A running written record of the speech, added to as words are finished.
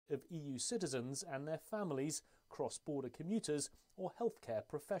of EU citizens and their families, cross-border commuters or healthcare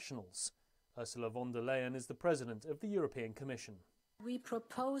professionals. Ursula von der Leyen is the president of the European Commission. We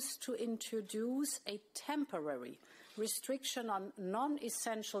propose to introduce a temporary restriction on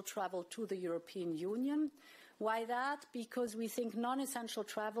non-essential travel to the European Union. Why that? Because we think non-essential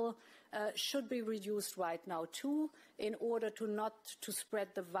travel should be reduced right now too, in order to not to spread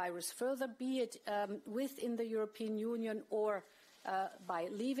the virus further, be it within the European Union or by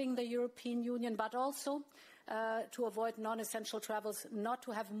leaving the European Union, but also to avoid non-essential travels, not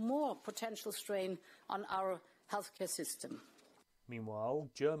to have more potential strain on our healthcare system. Meanwhile,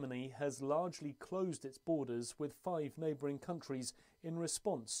 Germany has largely closed its borders with 5 neighbouring countries in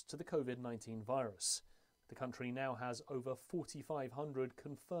response to the COVID-19 virus. The country now has over 4,500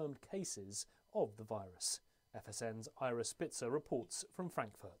 confirmed cases of the virus. FSN's Ira Spitzer reports from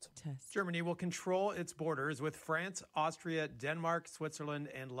Frankfurt. Germany will control its borders with France, Austria, Denmark, Switzerland,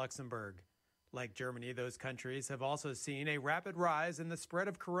 and Luxembourg. Like Germany, those countries have also seen a rapid rise in the spread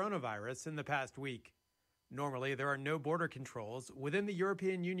of coronavirus in the past week. Normally, there are no border controls within the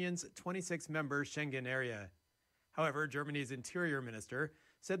European Union's 26-member Schengen area. However, Germany's interior minister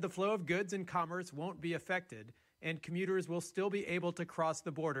said the flow of goods and commerce won't be affected, and commuters will still be able to cross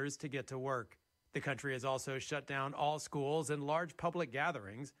the borders to get to work. The country has also shut down all schools and large public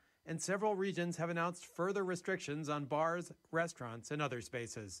gatherings, and several regions have announced further restrictions on bars, restaurants, and other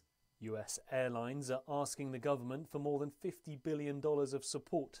spaces. US airlines are asking the government for more than $50 billion of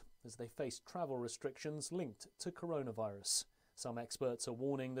support as they face travel restrictions linked to coronavirus. Some experts are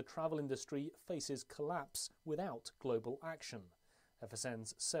warning the travel industry faces collapse without global action.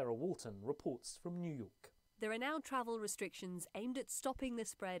 FSN's Sarah Walton reports from New York. There are now travel restrictions aimed at stopping the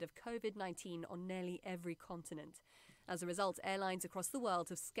spread of COVID-19 on nearly every continent. As a result, airlines across the world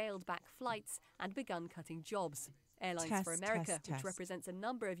have scaled back flights and begun cutting jobs. Airlines for America, which represents a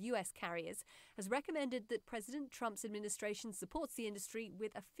number of US carriers, has recommended that President Trump's administration supports the industry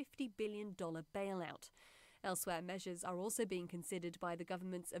with a $50 billion bailout. Elsewhere, measures are also being considered by the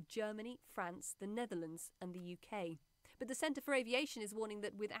governments of Germany, France, the Netherlands and the UK. But the Centre for Aviation is warning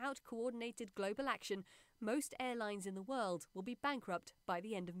that without coordinated global action, most airlines in the world will be bankrupt by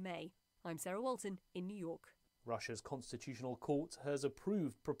the end of May. I'm Sarah Walton in New York. Russia's Constitutional Court has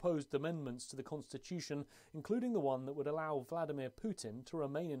approved proposed amendments to the constitution, including the one that would allow Vladimir Putin to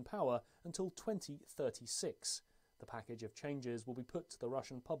remain in power until 2036. The package of changes will be put to the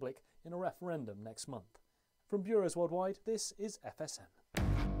Russian public in a referendum next month. From Bureaus Worldwide, this is FSN.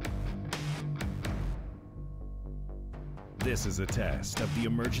 This is a test of the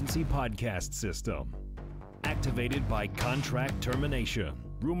emergency podcast system. Activated by contract termination.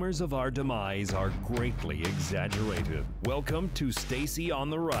 Rumors of our demise are greatly exaggerated. Welcome to Stacy on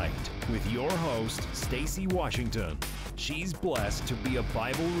the Right with your host, Stacy Washington. She's blessed to be a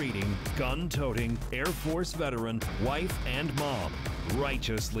Bible-reading, gun-toting, Air Force veteran, wife and mom,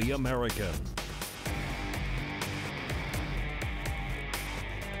 righteously American.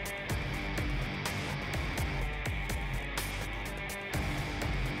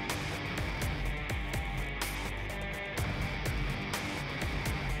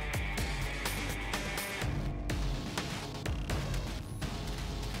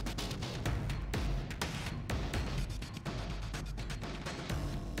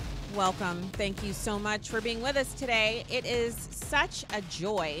 Welcome. Thank you so much for being with us today. It is such a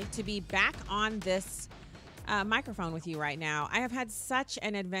joy to be back on this microphone with you right now. I have had such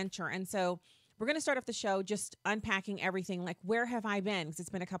an adventure. And so we're going to start off the show just unpacking everything. Like, where have I been? Because it's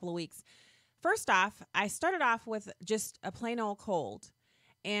been a couple of weeks. First off, I started off with just a plain old cold.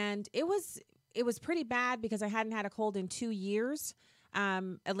 And it was pretty bad because I hadn't had a cold in 2 years,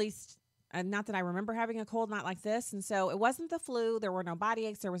 at least. Not that I remember having a cold, not like this. And so it wasn't the flu. There were no body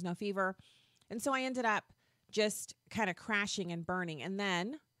aches. There was no fever. And so I ended up just kind of crashing and burning. And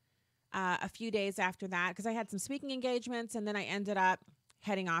then a few days after that, because I had some speaking engagements, and then I ended up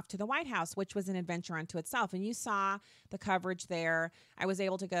heading off to the White House, which was an adventure unto itself. And you saw the coverage there. I was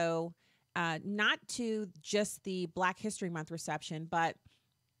able to go not to just the Black History Month reception, but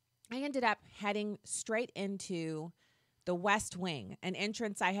I ended up heading straight into the West Wing, an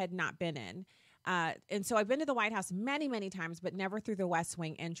entrance I had not been in. And so I've been to the White House many, many times, but never through the West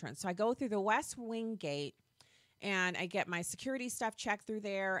Wing entrance. So I go through the West Wing gate and I get my security stuff checked through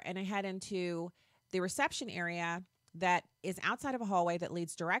there, and I head into the reception area that is outside of a hallway that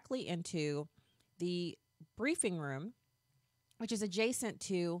leads directly into the briefing room, which is adjacent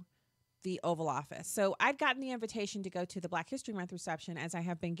to the Oval Office. So I'd gotten the invitation to go to the Black History Month reception, as I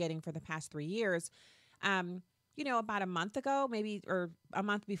have been getting for the past 3 years. About a month ago, maybe, or a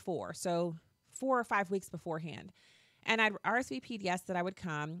month before. So 4 or 5 weeks beforehand. And I'd RSVP'd yes that I would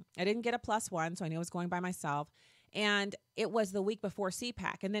come. I didn't get a +1, so I knew I was going by myself. And it was the week before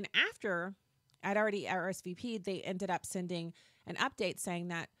CPAC. And then after I'd already RSVP'd, they ended up sending an update saying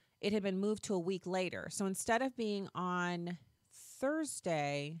that it had been moved to a week later. So instead of being on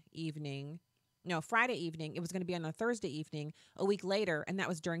Friday evening, it was going to be on a Thursday evening a week later, and that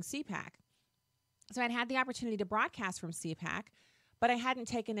was during CPAC. So I'd had the opportunity to broadcast from CPAC, but I hadn't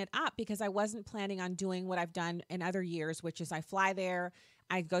taken it up because I wasn't planning on doing what I've done in other years, which is I fly there,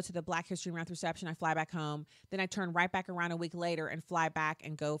 I go to the Black History Month reception, I fly back home, then I turn right back around a week later and fly back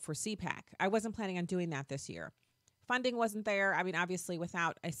and go for CPAC. I wasn't planning on doing that this year. Funding wasn't there. I mean, obviously,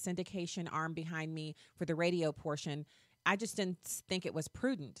 without a syndication arm behind me for the radio portion, I just didn't think it was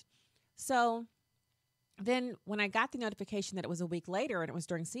prudent. So then when I got the notification that it was a week later and it was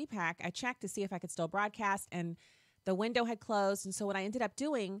during CPAC, I checked to see if I could still broadcast, and the window had closed. And so what I ended up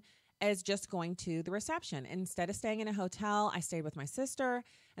doing is just going to the reception. Instead of staying in a hotel, I stayed with my sister.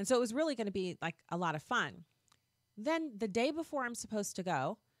 And so it was really going to be like a lot of fun. Then the day before I'm supposed to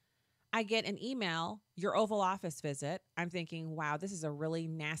go, I get an email, your Oval Office visit. I'm thinking, wow, this is a really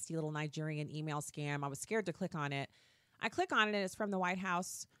nasty little Nigerian email scam. I was scared to click on it. I click on it, and it's from the White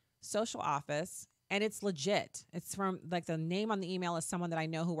House social office, and it's legit. It's from, like, the name on the email is someone that I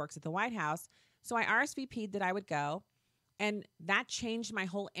know who works at the White House. So I RSVP'd that I would go, and that changed my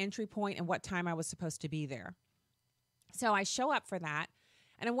whole entry point and what time I was supposed to be there. So I show up for that,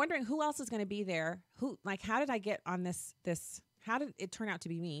 and I'm wondering who else is going to be there. How did I get on this? How did it turn out to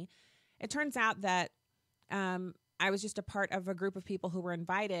be me? It turns out that I was just a part of a group of people who were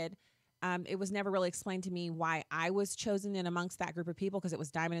invited. It was never really explained to me why I was chosen in amongst that group of people, because it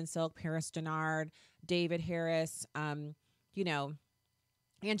was Diamond and Silk, Paris Denard, David Harris, Angela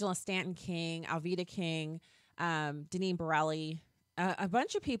Stanton King, Alveda King, Deneen Borelli, a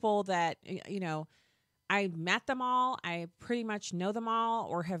bunch of people that, I met them all. I pretty much know them all,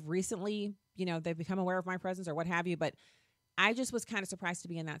 or have recently, they've become aware of my presence or what have you. But I just was kind of surprised to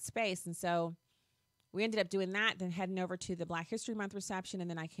be in that space. And so we ended up doing that, then heading over to the Black History Month reception. And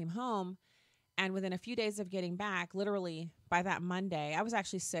then I came home, and within a few days of getting back, literally by that Monday, I was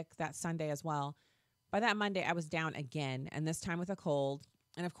actually sick that Sunday as well. By that Monday, I was down again, and this time with a cold.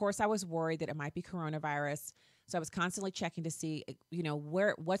 And of course, I was worried that it might be coronavirus. So I was constantly checking to see,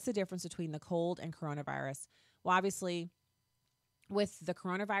 what's the difference between the cold and coronavirus? Well, obviously, with the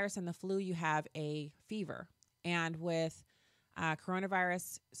coronavirus and the flu, you have a fever. And with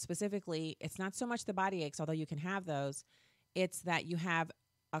coronavirus specifically, it's not so much the body aches, although you can have those. It's that you have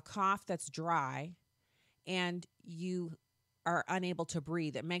a cough that's dry and you are unable to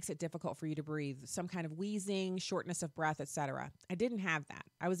breathe. It makes it difficult for you to breathe. Some kind of wheezing, shortness of breath, etc. I didn't have that.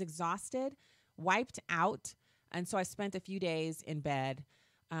 I was exhausted, wiped out, and so I spent a few days in bed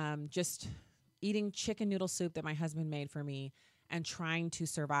just eating chicken noodle soup that my husband made for me and trying to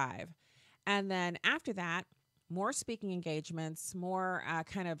survive. And then after that, more speaking engagements, more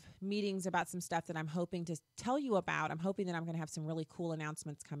kind of meetings about some stuff that I'm hoping to tell you about. I'm hoping that I'm going to have some really cool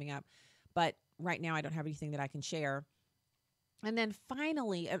announcements coming up. But right now I don't have anything that I can share. And then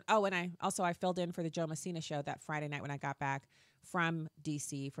finally, and I filled in for the Joe Messina show that Friday night when I got back from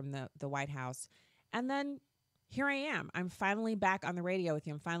D.C., from the White House. And then here I am. I'm finally back on the radio with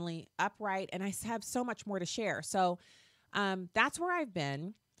you. I'm finally upright, and I have so much more to share. So that's where I've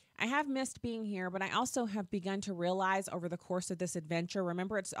been. I have missed being here, but I also have begun to realize over the course of this adventure,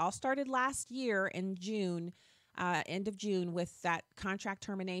 remember, it's all started last year in June, end of June, with that contract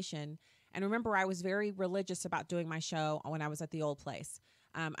termination. And remember, I was very religious about doing my show when I was at the old place.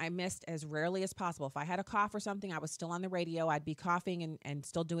 I missed as rarely as possible. If I had a cough or something, I was still on the radio. I'd be coughing and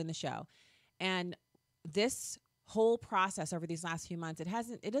still doing the show. And this whole process over these last few months,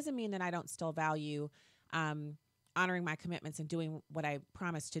 it doesn't mean that I don't still value honoring my commitments and doing what I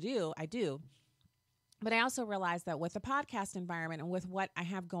promised to do. I do. But I also realized that with the podcast environment and with what I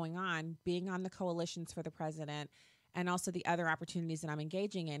have going on, being on the coalitions for the president, and also the other opportunities that I'm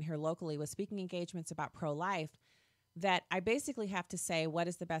engaging in here locally with speaking engagements about pro-life, that I basically have to say, what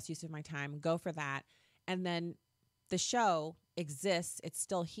is the best use of my time? Go for that. And then the show exists. It's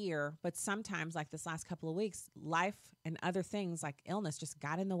still here. But sometimes, like this last couple of weeks, life and other things like illness just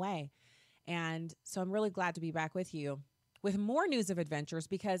got in the way. And so I'm really glad to be back with you with more news of adventures,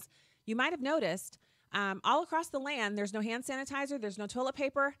 because you might have noticed all across the land, there's no hand sanitizer, there's no toilet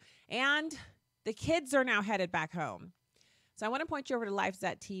paper, and the kids are now headed back home. So I want to point you over to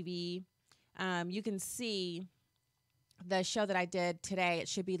LifeZet.TV. You can see the show that I did today. It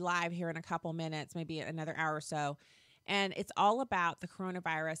should be live here in a couple minutes, maybe another hour or so. And it's all about the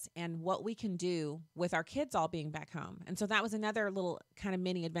coronavirus and what we can do with our kids all being back home. And so that was another little kind of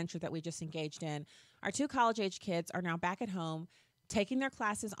mini adventure that we just engaged in Our 2 college-age kids are now back at home taking their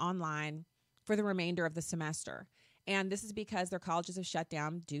classes online for the remainder of the semester. And this is because their colleges have shut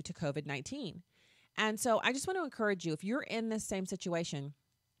down due to COVID-19. And so I just want to encourage you, if you're in this same situation,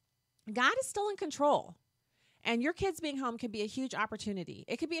 God is still in control. And your kids being home can be a huge opportunity.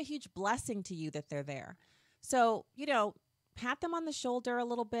 It could be a huge blessing to you that they're there. So, pat them on the shoulder a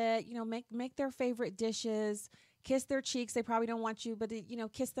little bit, make their favorite dishes, kiss their cheeks. They probably don't want you, but,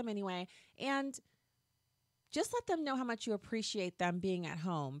 kiss them anyway. And just let them know how much you appreciate them being at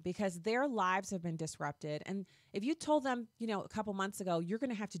home, because their lives have been disrupted. And if you told them, a couple months ago, you're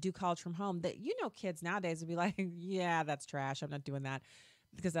going to have to do college from home, that, kids nowadays would be like, yeah, that's trash. I'm not doing that,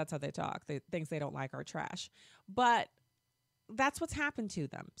 because that's how they talk. Things they don't like are trash. But that's what's happened to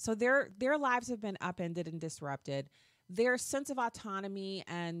them. So their lives have been upended and disrupted. Their sense of autonomy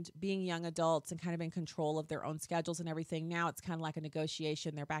and being young adults and kind of in control of their own schedules and everything. Now it's kind of like a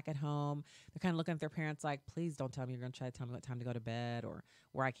negotiation. They're back at home. They're kind of looking at their parents like, please don't tell me you're going to try to tell me what time to go to bed or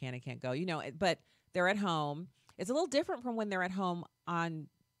where I can and can't go. But they're at home. It's a little different from when they're at home on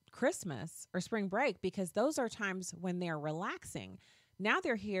Christmas or spring break, because those are times when they're relaxing. Now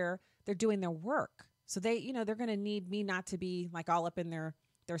they're here, they're doing their work. So they're going to need me not to be like all up in their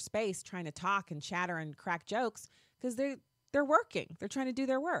space trying to talk and chatter and crack jokes, because they're working. They're trying to do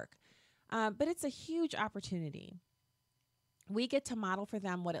their work. But it's a huge opportunity. We get to model for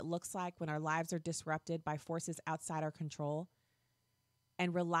them what it looks like when our lives are disrupted by forces outside our control,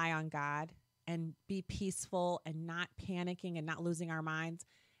 and rely on God and be peaceful and not panicking and not losing our minds,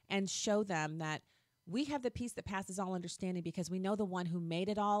 and show them that we have the peace that passes all understanding, because we know the one who made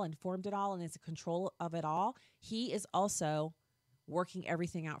it all and formed it all and is in control of it all. He is also working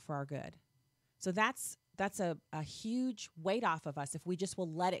everything out for our good. So that's a huge weight off of us if we just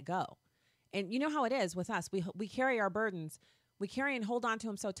will let it go. And you know how it is with us. We carry our burdens. We carry and hold on to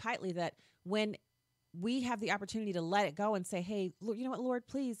them so tightly that when we have the opportunity to let it go and say, hey, you know what, Lord,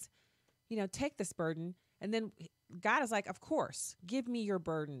 please, take this burden. And then God is like, of course, give me your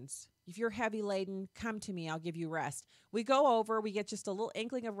burdens. If you're heavy laden, come to me. I'll give you rest. We go over, we get just a little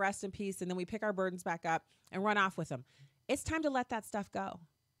inkling of rest and peace, and then we pick our burdens back up and run off with them. It's time to let that stuff go.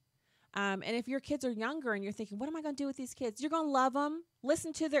 And if your kids are younger and you're thinking, what am I going to do with these kids? You're going to love them.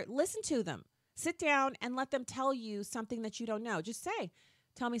 Listen to them. Sit down and let them tell you something that you don't know. Just say,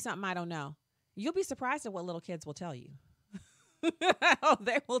 tell me something I don't know. You'll be surprised at what little kids will tell you. Oh,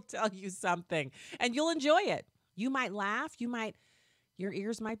 they will tell you something, and you'll enjoy it. You might laugh. Your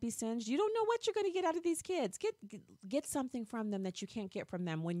ears might be singed. You don't know what you're going to get out of these kids. Get something from them that you can't get from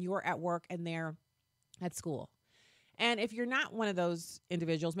them when you're at work and they're at school. And if you're not one of those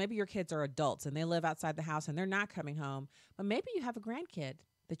individuals, maybe your kids are adults and they live outside the house and they're not coming home, but maybe you have a grandkid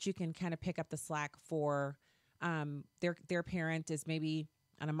that you can kind of pick up the slack for. Their parent is maybe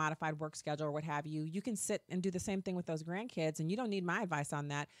on a modified work schedule or what have you. You can sit and do the same thing with those grandkids, and you don't need my advice on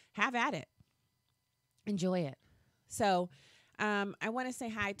that. Have at it. Enjoy it. So I want to say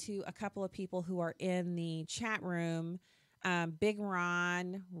hi to a couple of people who are in the chat room. Big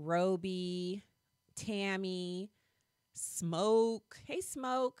Ron, Roby, Tammy, Smoke. Hey,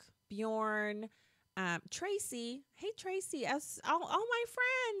 Smoke. Bjorn. Tracy. Hey, Tracy. All my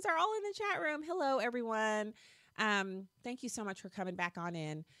friends are all in the chat room. Hello, everyone. Thank you so much for coming back on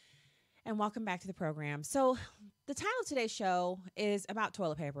in, and welcome back to the program. So the title of today's show is about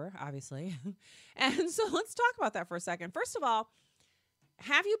toilet paper, obviously. And so let's talk about that for a second. First of all,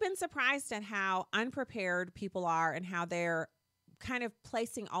 have you been surprised at how unprepared people are and how they're kind of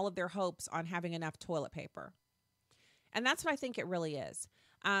placing all of their hopes on having enough toilet paper? And that's what I think it really is.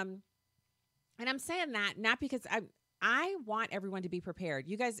 And I'm saying that not because I want everyone to be prepared.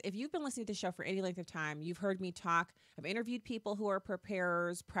 You guys, if you've been listening to the show for any length of time, you've heard me talk. I've interviewed people who are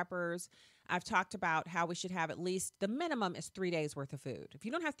preparers, preppers. I've talked about how we should have at least the minimum is 3 days worth of food. If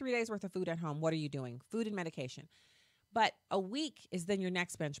you don't have 3 days worth of food at home, what are you doing? Food and medication. But a week is then your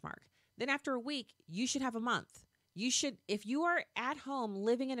next benchmark. Then after a week, you should have a month. You should, if you are at home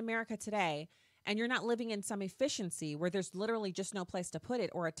living in America today and you're not living in some efficiency where there's literally just no place to put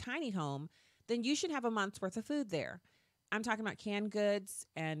it, or a tiny home, then you should have a month's worth of food there. I'm talking about canned goods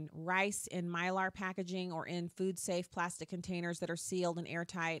and rice in Mylar packaging or in food-safe plastic containers that are sealed and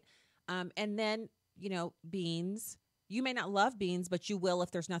airtight. And then, beans. You may not love beans, but you will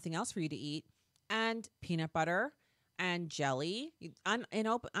if there's nothing else for you to eat. And peanut butter and jelly in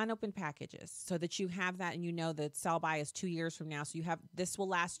unopened packages, so that you have that and you know that sell-by is 2 years from now. So this will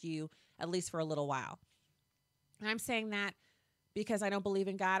last you at least for a little while. And I'm saying that because I don't believe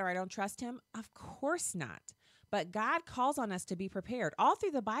in God or I don't trust him? Of course not. But God calls on us to be prepared. All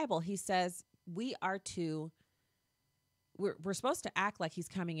through the Bible, he says we're supposed to act like he's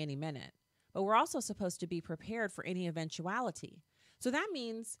coming any minute. but we're also supposed to be prepared for any eventuality. So that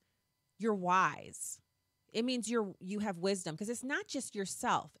means you're wise. It means you have wisdom, because it's not just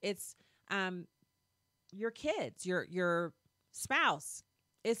yourself. It's your kids, your spouse.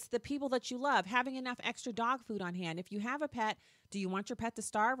 It's the people that you love. Having enough extra dog food on hand. If you have a pet, do you want your pet to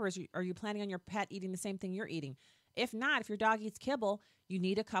starve, or are you planning on your pet eating the same thing you're eating? If not, if your dog eats kibble, you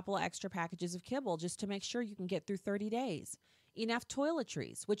need a couple of extra packages of kibble just to make sure you can get through 30 days. Enough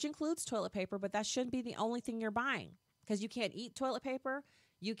toiletries, which includes toilet paper, but that shouldn't be the only thing you're buying, because you can't eat toilet paper.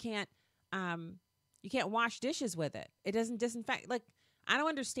 You can't wash dishes with it. It doesn't disinfect. Like, I don't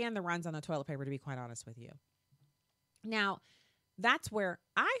understand the runs on the toilet paper, to be quite honest with you. Now, that's where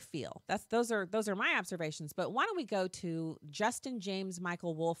I feel those are my observations. But why don't we go to Justin James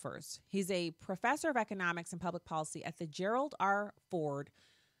Michael Wolfers? He's a professor of economics and public policy at the Gerald R. Ford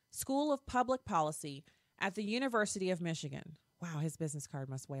School of Public Policy at the University of Michigan. Wow, his business card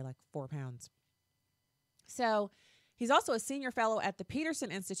must weigh like 4 pounds. So he's also a senior fellow at the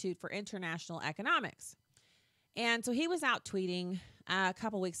Peterson Institute for International Economics. And so he was out tweeting a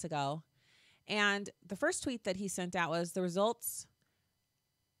couple weeks ago. And the first tweet that he sent out was, the results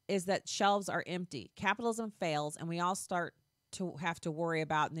is that shelves are empty. Capitalism fails, and we all start to have to worry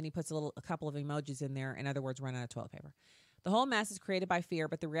about, and then he puts a couple of emojis in there. In other words, run out of toilet paper. The whole mess is created by fear,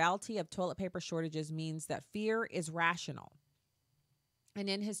 but the reality of toilet paper shortages means that fear is rational. And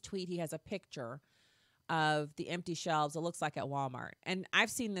in his tweet, he has a picture of the empty shelves, it looks like at Walmart. And I've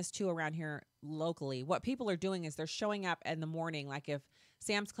seen this too around here locally. What people are doing is they're showing up in the morning, like if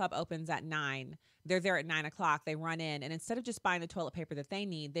Sam's Club opens at 9, they're there at 9 o'clock, they run in, and instead of just buying the toilet paper that they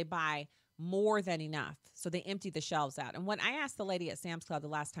need, they buy more than enough. So they empty the shelves out. And when I asked the lady at Sam's Club the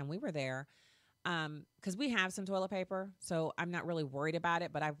last time we were there, because we have some toilet paper, so I'm not really worried about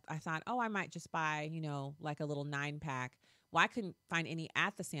it, but I thought, I might just buy, like a little 9-pack. Well, I couldn't find any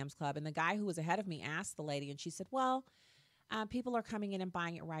at the Sam's Club. And the guy who was ahead of me asked the lady, and she said, well, people are coming in and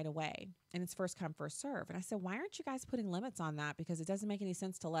buying it right away, and it's first come, first serve. And I said, why aren't you guys putting limits on that? Because it doesn't make any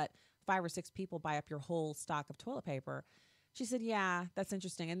sense to let 5 or 6 people buy up your whole stock of toilet paper. She said, yeah, that's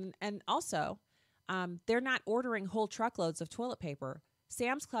interesting. And also, they're not ordering whole truckloads of toilet paper.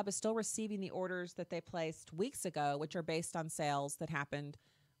 Sam's Club is still receiving the orders that they placed weeks ago, which are based on sales that happened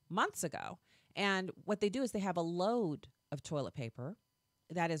months ago. And what they do is they have a load of toilet paper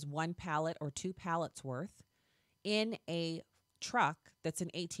that is 1 pallet or 2 pallets worth in a truck that's an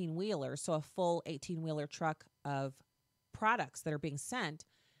 18-wheeler, so a full 18-wheeler truck of products that are being sent.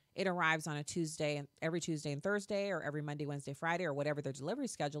 It arrives on a Tuesday, and every Tuesday and Thursday, or every Monday, Wednesday, Friday, or whatever their delivery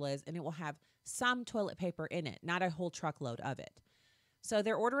schedule is, and it will have some toilet paper in it, not a whole truckload of it. So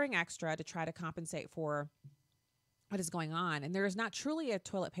they're ordering extra to try to compensate for what is going on. And there is not truly a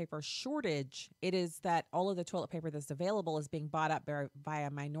toilet paper shortage. It is that all of the toilet paper that's available is being bought up by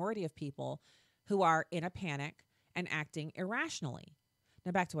a minority of people who are in a panic and acting irrationally.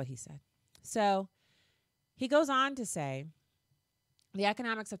 Now back to what he said. So he goes on to say, the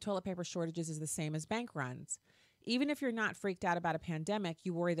economics of toilet paper shortages is the same as bank runs. Even if you're not freaked out about a pandemic,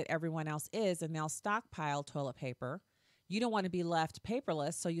 you worry that everyone else is, and they'll stockpile toilet paper. You don't want to be left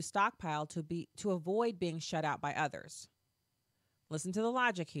paperless, so you stockpile to avoid being shut out by others. Listen to the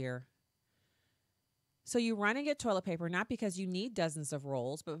logic here. So you run and get toilet paper not because you need dozens of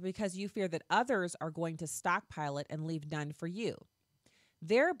rolls, but because you fear that others are going to stockpile it and leave none for you.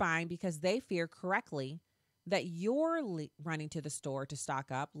 They're buying because they fear correctly that you're running to the store to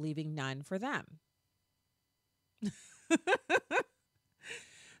stock up, leaving none for them.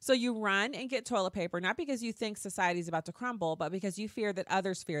 So you run and get toilet paper, not because you think society is about to crumble, but because you fear that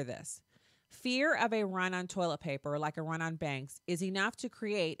others fear this. Fear of a run on toilet paper, like a run on banks, is enough to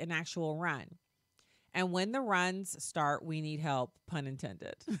create an actual run. And when the runs start, we need help, pun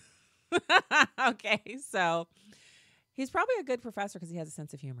intended. Okay, so he's probably a good professor because he has a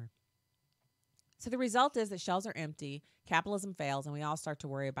sense of humor. So the result is that shelves are empty, capitalism fails, and we all start to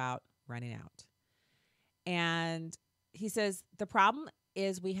worry about running out. And he says the problem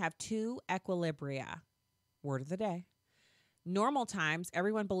is we have 2 equilibria. Word of the day. Normal times,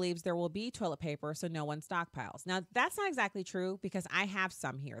 everyone believes there will be toilet paper, so no one stockpiles. Now, that's not exactly true because I have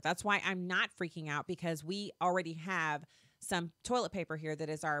some here. That's why I'm not freaking out, because we already have some toilet paper here that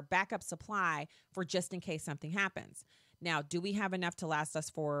is our backup supply for just in case something happens. Now, do we have enough to last us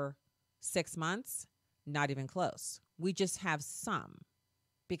for 6 months? Not even close. We just have some,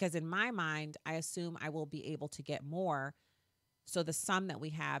 because in my mind, I assume I will be able to get more. So the sum that we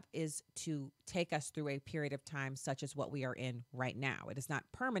have is to take us through a period of time such as what we are in right now. It is not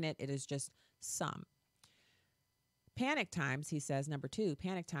permanent. It is just some. Panic times, he says, number 2,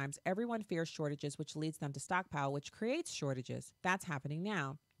 panic times, everyone fears shortages, which leads them to stockpile, which creates shortages. That's happening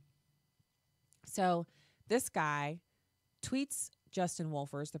now. So this guy tweets Justin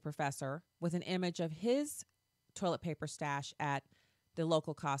Wolfers, the professor, with an image of his toilet paper stash at the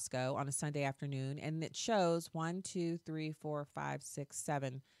local Costco on a Sunday afternoon. And it shows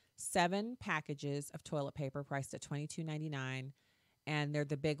 7 packages of toilet paper priced at $22.99. And they're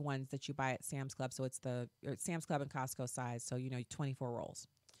the big ones that you buy at Sam's Club. So it's Sam's Club and Costco size. So, 24 rolls.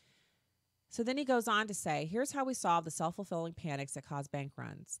 So then he goes on to say, here's how we solve the self-fulfilling panics that cause bank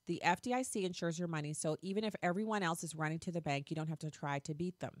runs. The FDIC insures your money, so even if everyone else is running to the bank, you don't have to try to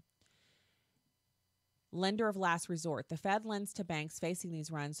beat them. Lender of last resort. The Fed lends to banks facing these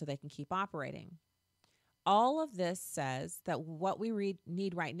runs so they can keep operating. All of this says that what we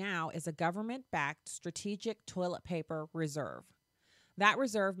need right now is a government-backed strategic toilet paper reserve. That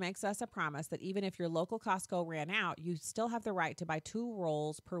reserve makes us a promise that even if your local Costco ran out, you still have the right to buy 2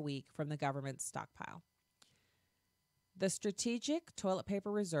 rolls per week from the government's stockpile. The strategic toilet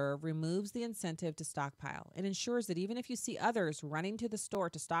paper reserve removes the incentive to stockpile. It ensures that even if you see others running to the store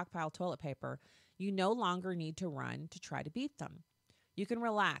to stockpile toilet paper, you no longer need to run to try to beat them. You can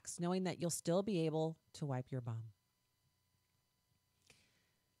relax knowing that you'll still be able to wipe your bum.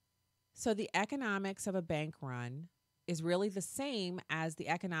 So the economics of a bank run is really the same as the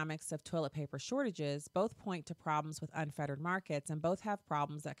economics of toilet paper shortages. Both point to problems with unfettered markets, and both have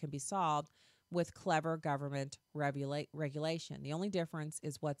problems that can be solved with clever government regulation. The only difference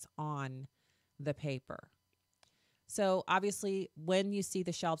is what's on the paper. So obviously, when you see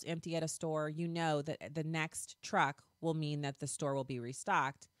the shelves empty at a store, you know that the next truck will mean that the store will be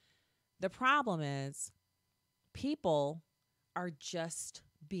restocked. The problem is people are just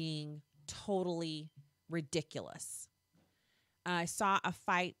being totally ridiculous. I saw a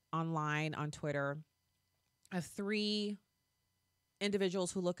fight online on Twitter of 3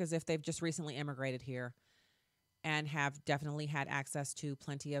 individuals who look as if they've just recently immigrated here and have definitely had access to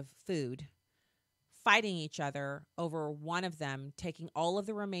plenty of food, fighting each other over one of them taking all of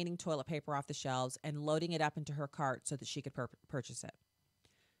the remaining toilet paper off the shelves and loading it up into her cart so that she could purchase it.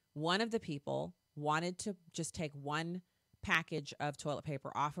 One of the people wanted to just take 1 package of toilet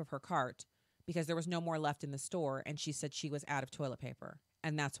paper off of her cart because there was no more left in the store, and she said she was out of toilet paper,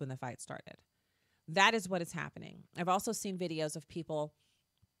 and that's when the fight started. That is what is happening. I've also seen videos of people,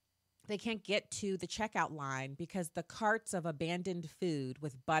 they can't get to the checkout line because the carts of abandoned food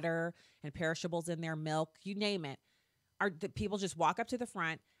with butter and perishables in their, milk, you name it, the people just walk up to the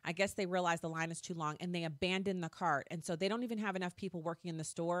front. I guess they realize the line is too long and they abandon the cart. And so they don't even have enough people working in the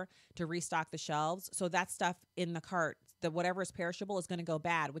store to restock the shelves. So that stuff in the cart, whatever is perishable, is going to go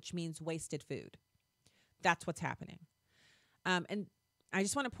bad, which means wasted food. That's what's happening. And I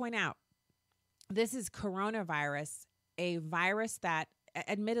just want to point out, this is coronavirus, a virus that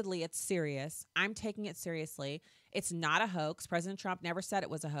admittedly it's serious. I'm taking it seriously. It's not a hoax. President Trump never said it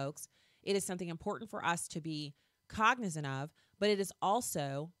was a hoax. It is something important for us to be cognizant of, but it is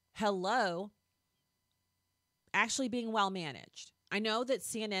also, actually being well managed. I know that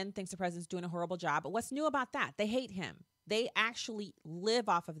CNN thinks the president's doing a horrible job, but what's new about that? They hate him. They actually live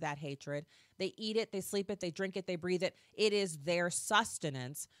off of that hatred. They eat it, they sleep it, they drink it, they breathe it. It is their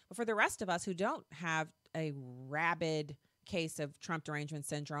sustenance. But for the rest of us who don't have a rabid case of Trump derangement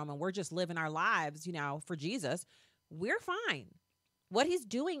syndrome and we're just living our lives, for Jesus, we're fine. What he's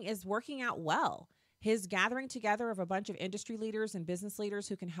doing is working out well. His gathering together of a bunch of industry leaders and business leaders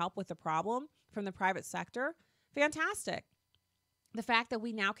who can help with the problem from the private sector, fantastic. The fact that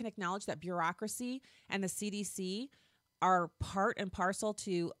we now can acknowledge that bureaucracy and the CDC are part and parcel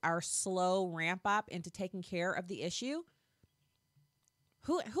to our slow ramp up into taking care of the issue.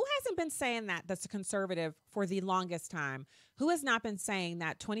 Who hasn't been saying that that's a conservative for the longest time? Who has not been saying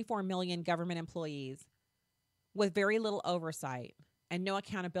that 24 million government employees with very little oversight and no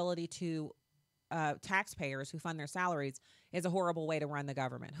accountability to taxpayers who fund their salaries is a horrible way to run the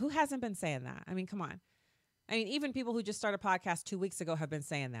government? Who hasn't been saying that? I mean, come on. I mean, even people who just started a podcast 2 weeks ago have been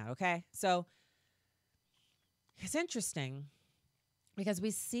saying that, okay? So it's interesting because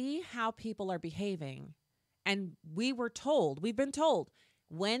we see how people are behaving, and we've been told,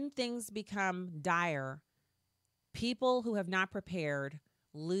 when things become dire, people who have not prepared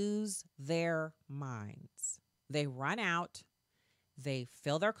lose their minds. They run out. They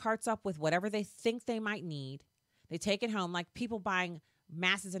fill their carts up with whatever they think they might need. They take it home, like people buying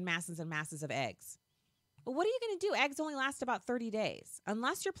masses and masses and masses of eggs. But what are you going to do? Eggs only last about 30 days.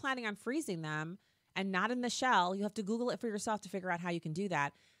 Unless you're planning on freezing them and not in the shell, you have to Google it for yourself to figure out how you can do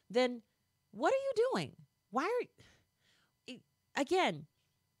that. Then what are you doing? Again,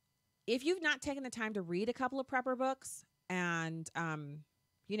 if you've not taken the time to read a couple of prepper books and, in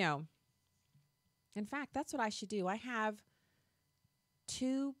fact, that's what I should do. I have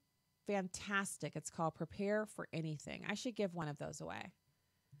 2 fantastic. It's called Prepare for Anything. I should give one of those away.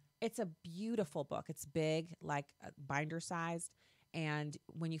 It's a beautiful book. It's big, like binder sized. And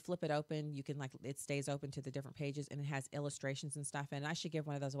when you flip it open, you can it stays open to the different pages, and it has illustrations and stuff. And I should give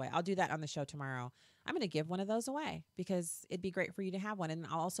one of those away. I'll do that on the show tomorrow. I'm going to give one of those away because it'd be great for you to have one. And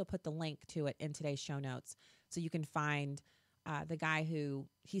I'll also put the link to it in today's show notes so you can find the guy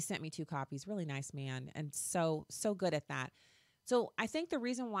he sent me 2 copies. Really nice man, and so good at that. So I think the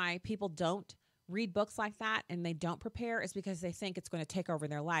reason why people don't read books like that and they don't prepare is because they think it's going to take over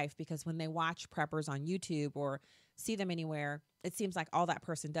their life, because when they watch preppers on YouTube or see them anywhere, it seems like all that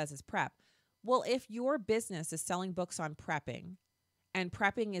person does is prep. Well, if your business is selling books on prepping and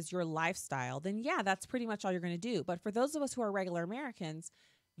prepping is your lifestyle, then yeah, that's pretty much all you're going to do. But for those of us who are regular Americans,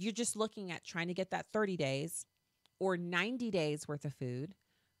 you're just looking at trying to get that 30 days or 90 days worth of food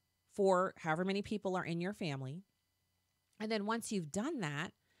for however many people are in your family. And then once you've done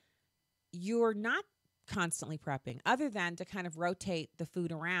that, you're not constantly prepping, other than to kind of rotate the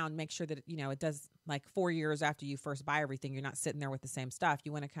food around, make sure that, it does, like 4 years after you first buy everything, you're not sitting there with the same stuff.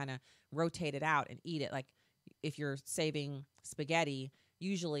 You want to kind of rotate it out and eat it. Like if you're saving spaghetti,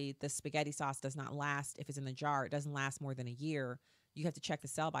 usually the spaghetti sauce does not last. If it's in the jar, it doesn't last more than a year. You have to check the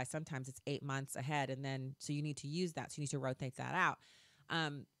sell by. Sometimes it's 8 months ahead. And then, so you need to use that. So you need to rotate that out.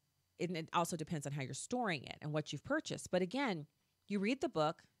 It also depends on how you're storing it and what you've purchased. But again, you read the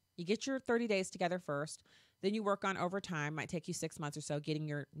book, you get your 30 days together first, then you work on overtime. Might take you 6 months or so getting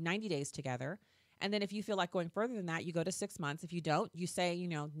your 90 days together. And then if you feel like going further than that, you go to 6 months. If you don't, you say,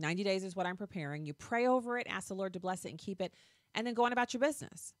 90 days is what I'm preparing. You pray over it, ask the Lord to bless it and keep it, and then go on about your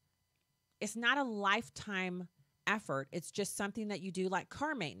business. It's not a lifetime effort. It's just something that you do, like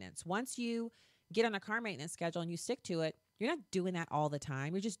car maintenance. Once you get on a car maintenance schedule and you stick to it, you're not doing that all the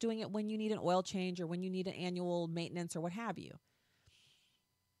time. You're just doing it when you need an oil change or when you need an annual maintenance or what have you.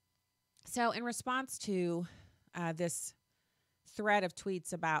 So in response to this thread of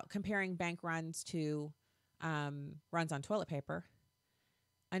tweets about comparing bank runs to runs on toilet paper,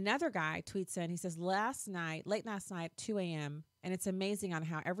 another guy tweets in, he says, late last night, 2 a.m., and it's amazing on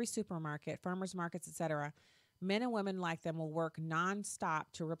how every supermarket, farmers markets, etc., men and women like them will work nonstop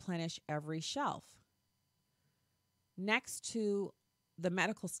to replenish every shelf. Next to the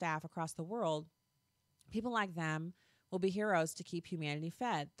medical staff across the world, people like them will be heroes to keep humanity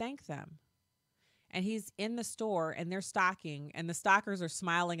fed. Thank them. And he's in the store and they're stocking, and the stockers are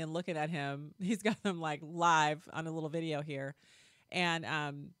smiling and looking at him. He's got them like live on a little video here. And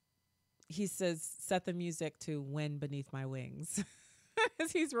he says, set the music to Wind Beneath My Wings.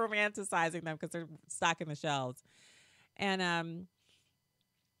 As he's romanticizing them because they're stocking the shelves. And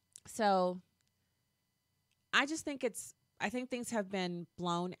so I just think I think things have been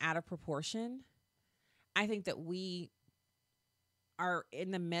blown out of proportion. I think that we are in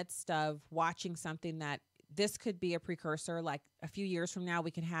the midst of watching something that this could be a precursor. Like a few years from now,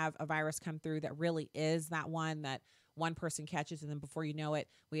 we can have a virus come through that really is that one that one person catches, and then before you know it,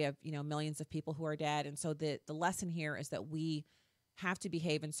 we have, millions of people who are dead. And so the lesson here is that we have to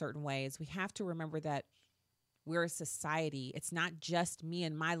behave in certain ways. We have to remember that we're a society. It's not just me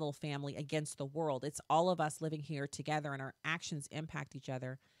and my little family against the world. It's all of us living here together, and our actions impact each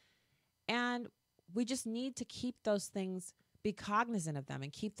other. And we just need to keep those things, be cognizant of them,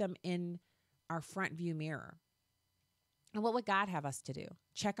 and keep them in our front view mirror. And what would God have us to do?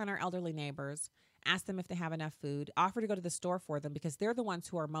 Check on our elderly neighbors, ask them if they have enough food, offer to go to the store for them, because they're the ones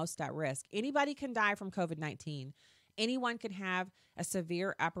who are most at risk. Anybody can die from COVID-19. Anyone can have a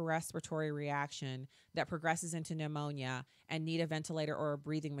severe upper respiratory reaction that progresses into pneumonia and need a ventilator or a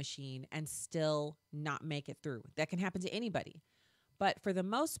breathing machine and still not make it through. That can happen to anybody. But for the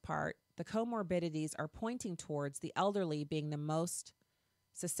most part, the comorbidities are pointing towards the elderly being the most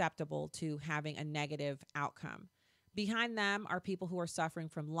susceptible to having a negative outcome. Behind them are people who are suffering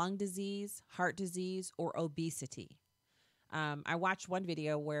from lung disease, heart disease, or obesity. I watched one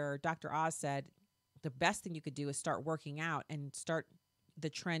video where Dr. Oz said the best thing you could do is start working out and start the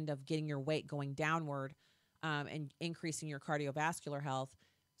trend of getting your weight going downward and increasing your cardiovascular health.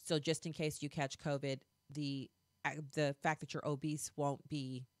 So just in case you catch COVID, the fact that you're obese won't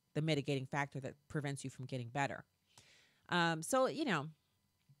be the mitigating factor that prevents you from getting better. So,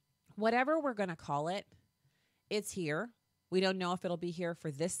 whatever we're going to call it, it's here. We don't know if it'll be here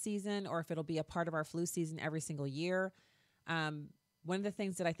for this season or if it'll be a part of our flu season every single year. One of the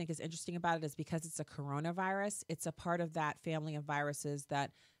things that I think is interesting about it is because it's a coronavirus, it's a part of that family of viruses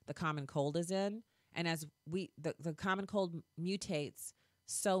that the common cold is in. And as the common cold mutates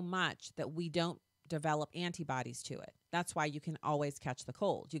so much that we don't develop antibodies to it. That's why you can always catch the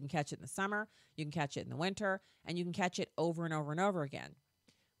cold. You can catch it in the summer, you can catch it in the winter, and you can catch it over and over and over again.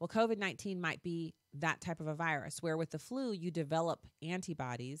 Well, COVID-19 might be that type of a virus where with the flu, you develop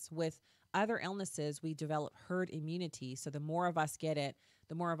antibodies. With other illnesses, we develop herd immunity. So the more of us get it,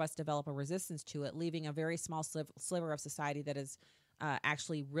 the more of us develop a resistance to it, leaving a very small sliver of society that is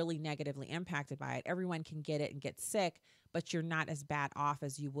actually really negatively impacted by it. Everyone can get it and get sick, but you're not as bad off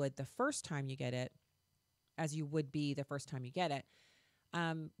as you would the first time you get it, as you would be the first time you get it.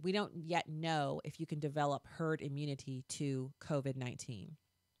 We don't yet know if you can develop herd immunity to COVID-19.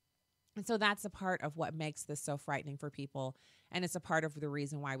 And so that's a part of what makes this so frightening for people. And it's a part of the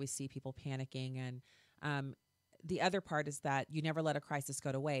reason why we see people panicking. And the other part is that you never let a crisis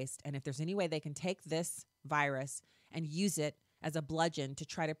go to waste. And if there's any way they can take this virus and use it as a bludgeon to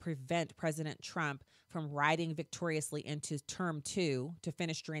try to prevent President Trump from riding victoriously into term 2 to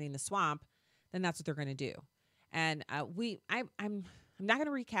finish draining the swamp, then that's what they're going to do. And I'm not going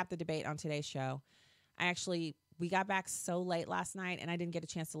to recap the debate on today's show. We got back so late last night and I didn't get a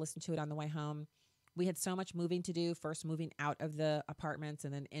chance to listen to it on the way home. We had so much moving to do, first moving out of the apartments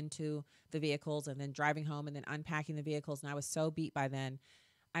and then into the vehicles and then driving home and then unpacking the vehicles. And I was so beat by then.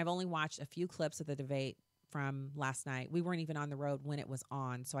 I've only watched a few clips of the debate from last night. We weren't even on the road when it was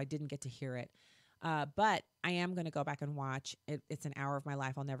on, so I didn't get to hear it. But I am going to go back and watch it. It's an hour of my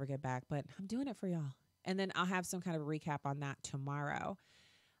life I'll never get back, but I'm doing it for y'all. And then I'll have some kind of a recap on that tomorrow.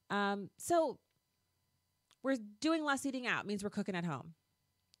 So we're doing less eating out. It means we're cooking at home.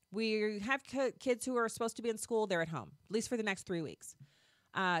 We have kids who are supposed to be in school. They're at home, at least for the next 3 weeks.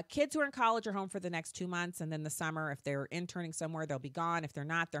 Kids who are in college are home for the next 2 months. And then the summer, if they're interning somewhere, they'll be gone. If they're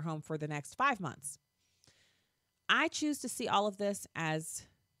not, they're home for the next 5 months. I choose to see all of this as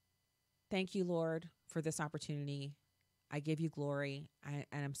thank you, Lord, for this opportunity. I give you glory, and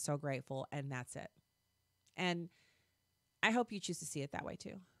I'm so grateful, and that's it. And I hope you choose to see it that way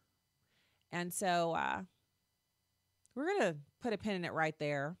too. And so we're going to put a pin in it right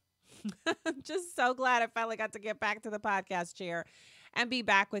there. I'm just so glad I finally got to get back to the podcast chair and be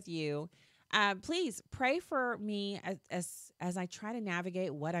back with you. Please pray for me as I try to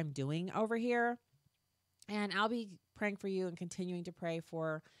navigate what I'm doing over here. And I'll be praying for you and continuing to pray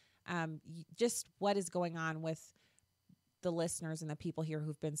for just what is going on with the listeners and the people here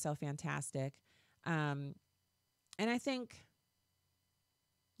who've been so fantastic. And I think,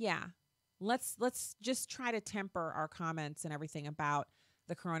 let's just try to temper our comments and everything about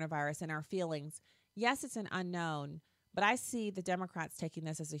the coronavirus and our feelings. Yes, it's an unknown, but I see the Democrats taking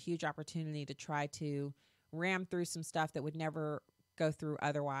this as a huge opportunity to try to ram through some stuff that would never go through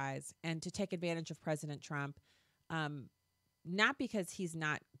otherwise, and to take advantage of President Trump, not because he's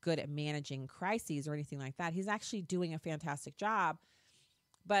not good at managing crises or anything like that. He's actually doing a fantastic job,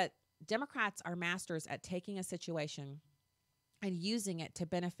 but Democrats are masters at taking a situation and using it to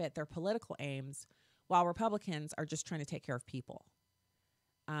benefit their political aims, while Republicans are just trying to take care of people.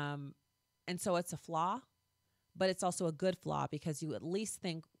 And so it's a flaw, but it's also a good flaw, because you at least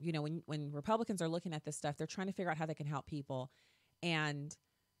think, when Republicans are looking at this stuff, they're trying to figure out how they can help people. And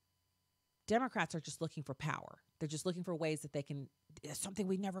Democrats are just looking for power. They're just looking for ways that they can, something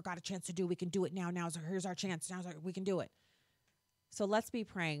we never got a chance to do, we can do it now. Here's our chance. We can do it. So let's be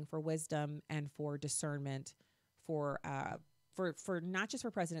praying for wisdom and for discernment for not just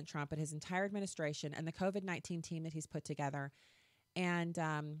for President Trump, but his entire administration and the COVID-19 team that he's put together, and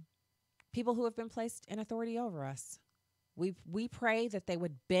people who have been placed in authority over us. We pray that they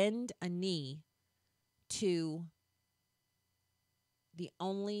would bend a knee to the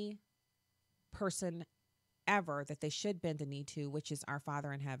only person ever that they should bend a knee to, which is our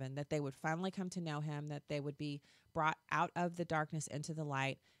Father in heaven, that they would finally come to know him, that they would be brought out of the darkness into the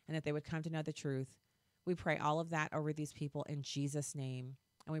light, and that they would come to know the truth. We pray all of that over these people in Jesus' name,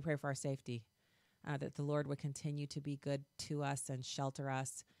 and we pray for our safety, that the Lord would continue to be good to us and shelter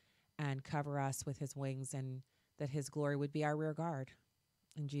us and cover us with his wings, and that his glory would be our rear guard.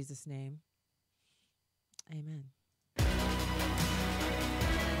 In Jesus' name, amen.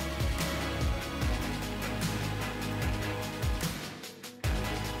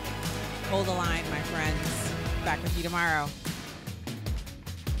 Hold the line, my friends. Back with you tomorrow.